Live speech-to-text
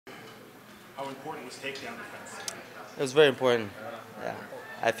How important was takedown defense? It was very important. Yeah,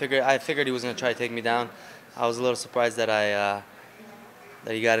 I figured he was gonna try to take me down. I was a little surprised that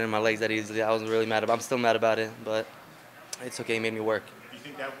he got it in my legs that easily. I was really mad about. I'm still mad about it, but it's okay. He made me work. Do you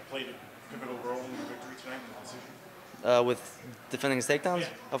think that played a pivotal role in the victory tonight in the decision? With defending his takedowns, Yeah.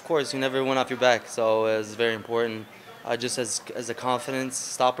 of course, you never went off your back, so it's very important. Just as a confidence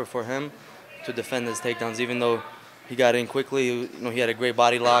stopper for him to defend his takedowns, even though he got in quickly. He had a great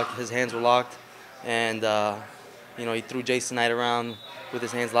body lock. His hands were locked, and he threw Jason Knight around with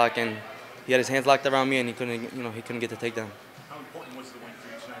his hands locked, and he had his hands locked around me, and he couldn't get the takedown. How important was the win for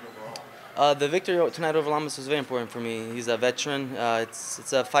you tonight overall? The victory tonight over Lamas was very important for me. He's a veteran.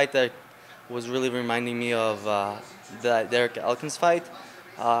 It's a fight that was really reminding me of the Derek Elkins fight.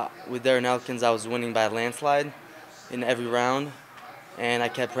 With Darren Elkins, I was winning by a landslide in every round, and I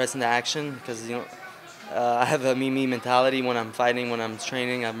kept pressing the action because I have a me mentality when I'm fighting, when I'm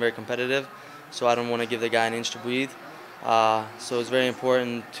training. I'm very competitive, so I don't want to give the guy an inch to breathe. So it's very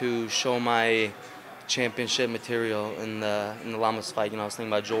important to show my championship material in the Lamas fight. I was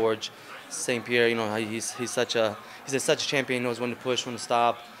thinking about George St. Pierre. He's such a champion. He knows when to push, when to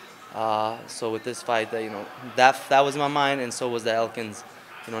stop. So with this fight, that was in my mind, and so was the Elkins.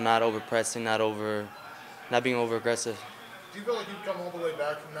 Not over pressing, not being over aggressive. Do you feel like you've come all the way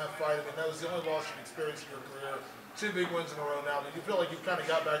back from that fight? I mean, that was the only loss you've experienced in your career. 2 big wins in a row now. Do you feel like you've kind of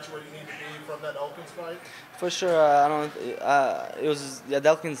got back to where you need to be from that Elkins fight? For sure, I don't. It was the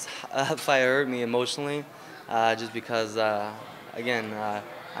Elkins fight hurt me emotionally, just because again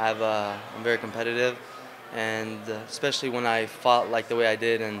I'm very competitive, and especially when I fought like the way I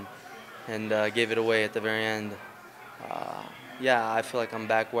did and gave it away at the very end. Yeah, I feel like I'm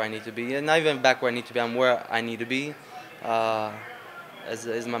back where I need to be, and not even back where I need to be. I'm where I need to be. Uh,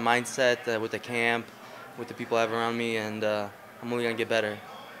 as my mindset with the camp, with the people I have around me, and I'm only gonna get better.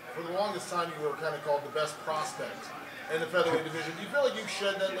 For the longest time, you were kind of called the best prospect in the featherweight division. Do you feel like you've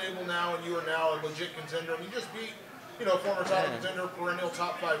shed that label now, and you are now a legit contender? I mean, you just beat, former title contender, perennial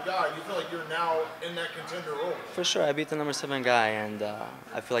top 5 guy. Do you feel like you're now in that contender role? For sure, I beat the number 7 guy, and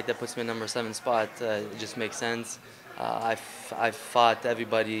I feel like that puts me in number 7 spot. It just makes sense. I've fought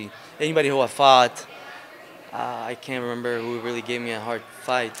anybody who I fought. I can't remember who really gave me a hard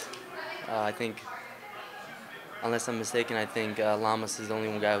fight. I think, unless I'm mistaken, I think Lamas is the only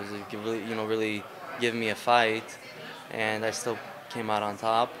one guy who's really giving me a fight, and I still came out on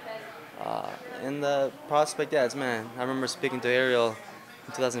top. In the prospect, yeah, man. I remember speaking to Ariel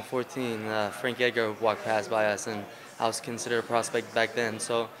in 2014. Frank Edgar walked past by us, and I was considered a prospect back then.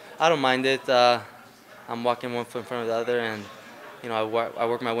 So I don't mind it. I'm walking one foot in front of the other, and I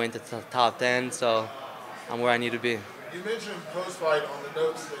work my way into the top 10. So I'm where I need to be. You mentioned post-fight on the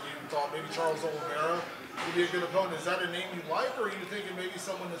notes that you thought maybe Charles Oliveira would be a good opponent. Is that a name you like, or are you thinking maybe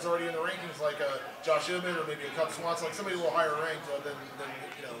someone that's already in the rankings like Josh Emmett or maybe a Cub Swanson, like somebody a little higher ranked than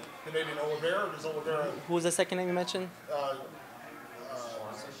maybe an Oliveira? Or does Oliveira? Who was the second name you mentioned?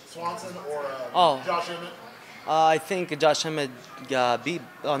 Swanson or Josh Emmett? I think Josh Emmett beat.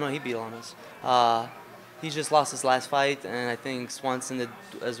 Oh no, he beat Lamas. He just lost his last fight, and I think Swanson did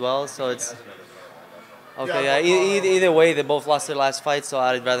as well. So it's okay. Yeah, either way, they both lost their last fight. So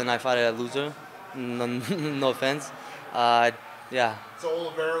I'd rather not fight a loser. No offense. Yeah. So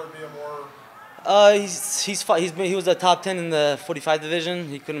Oliveira would be a more. He was a top 10 in the 45 division.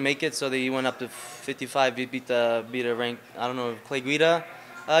 He couldn't make it, so he went up to 55. He beat a rank. I don't know, Clay Guida.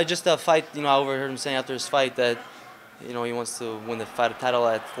 Just a fight. I overheard him saying after his fight that he wants to win the fight title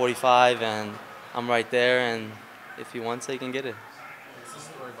at 45, and I'm right there. And if he wants it, he can get it. What's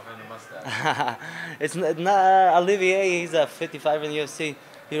the story behind the mustache? It's not Olivier. He's a 55 in the UFC.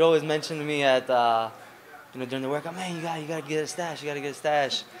 He'd always mention to me at during the workout, man, you gotta get a stash. You gotta get a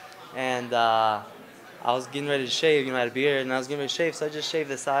stash. And I was getting ready to shave. I had a beard, and I was getting ready to shave, so I just shaved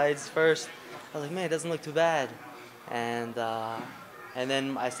the sides first. I was like, man, it doesn't look too bad. And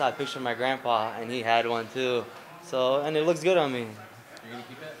then I saw a picture of my grandpa, and he had one too. So, and it looks good on me. You're gonna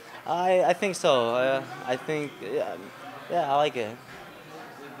keep it? I think so. I think, yeah, I like it.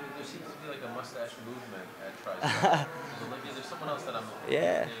 There seems to be like a mustache movement at Tri. Is there someone else that I'm?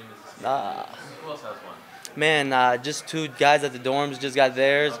 Yeah. Who else has one? Man, just 2 guys at the dorms just got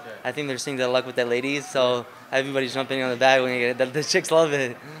theirs. Okay. I think they're seeing the luck with the ladies, so everybody's jumping on the bag when you get the chicks love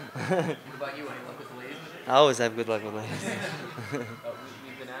it. What about you? Any luck with the ladies? I always have good luck with ladies.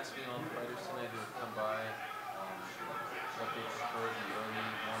 We've been asking all the fighters tonight who have come by what they prefer, the early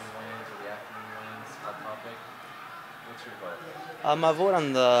morning weigh-ins or the afternoon weigh-ins, hot topic. What's your vote? My vote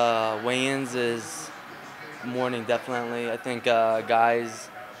on the weigh-ins is morning, definitely. I think guys,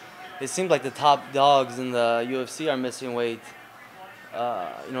 it seems like the top dogs in the UFC are missing weight.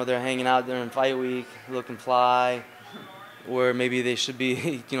 they're hanging out during fight week, looking fly, where maybe they should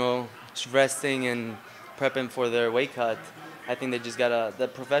be, resting and prepping for their weight cut. I think the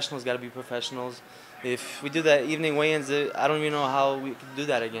professionals gotta be professionals. If we do that evening weigh-ins, I don't even know how we could do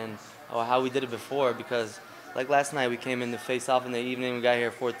that again, or how we did it before, because like last night we came in to face off in the evening, we got here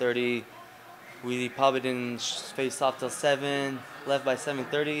at 4:30, we probably didn't face off till 7, left by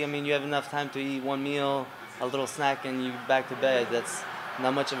 7:30. I mean, you have enough time to eat one meal, a little snack, and you back to bed. That's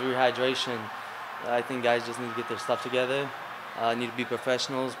not much of a rehydration. I think guys just need to get their stuff together, need to be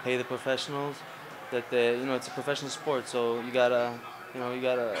professionals, pay the professionals. It's a professional sport, so you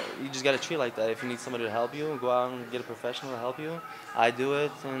just gotta treat it like that. If you need somebody to help you, go out and get a professional to help you. I do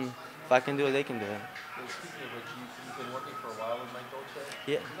it, and if I can do it, they can do it. Well, speaking of which, you've been working for a while with Mike Dolce.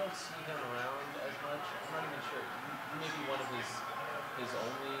 Yeah. You don't see him around as much. I'm not even sure. You may be one of his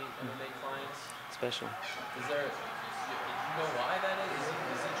only MMA clients. Special. Is there? You know why that is?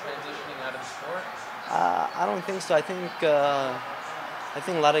 Is he transitioning out of the sport? I don't think so. I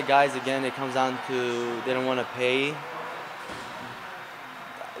think a lot of guys, again, it comes down to they don't want to pay.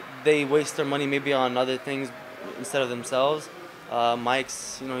 They waste their money maybe on other things instead of themselves.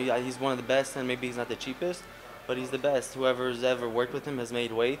 Mike's, he's one of the best, and maybe he's not the cheapest, but he's the best. Whoever's ever worked with him has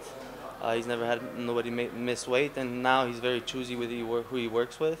made weight. He's never had nobody miss weight, and now he's very choosy with who he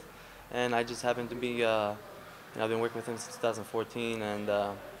works with. And I just happen to be, I've been working with him since 2014, and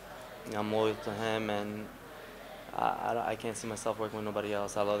I'm loyal to him, and I can't see myself working with nobody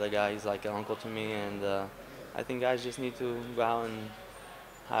else. I love the guy. He's like an uncle to me, and I think guys just need to go out and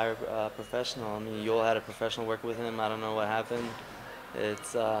hire a professional. I mean, Yoel had a professional work with him. I don't know what happened.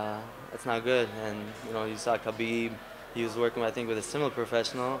 It's not good. And you saw Khabib. He was working, I think, with a similar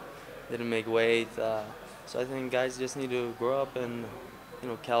professional. Didn't make weight. So I think guys just need to grow up. And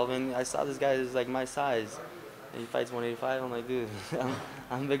Kelvin, I saw this guy is like my size. And he fights 185. I'm like, dude,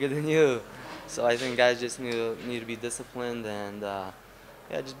 I'm bigger than you. So I think guys just need to be disciplined and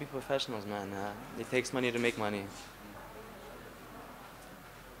just be professionals, man. It takes money to make money.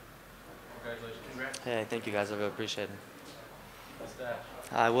 Congratulations. Congrats. Hey, thank you guys. I really appreciate it. Mustache.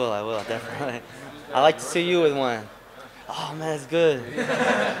 I will, definitely. I like to see you with one. Oh man, that's good.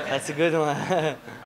 That's a good one.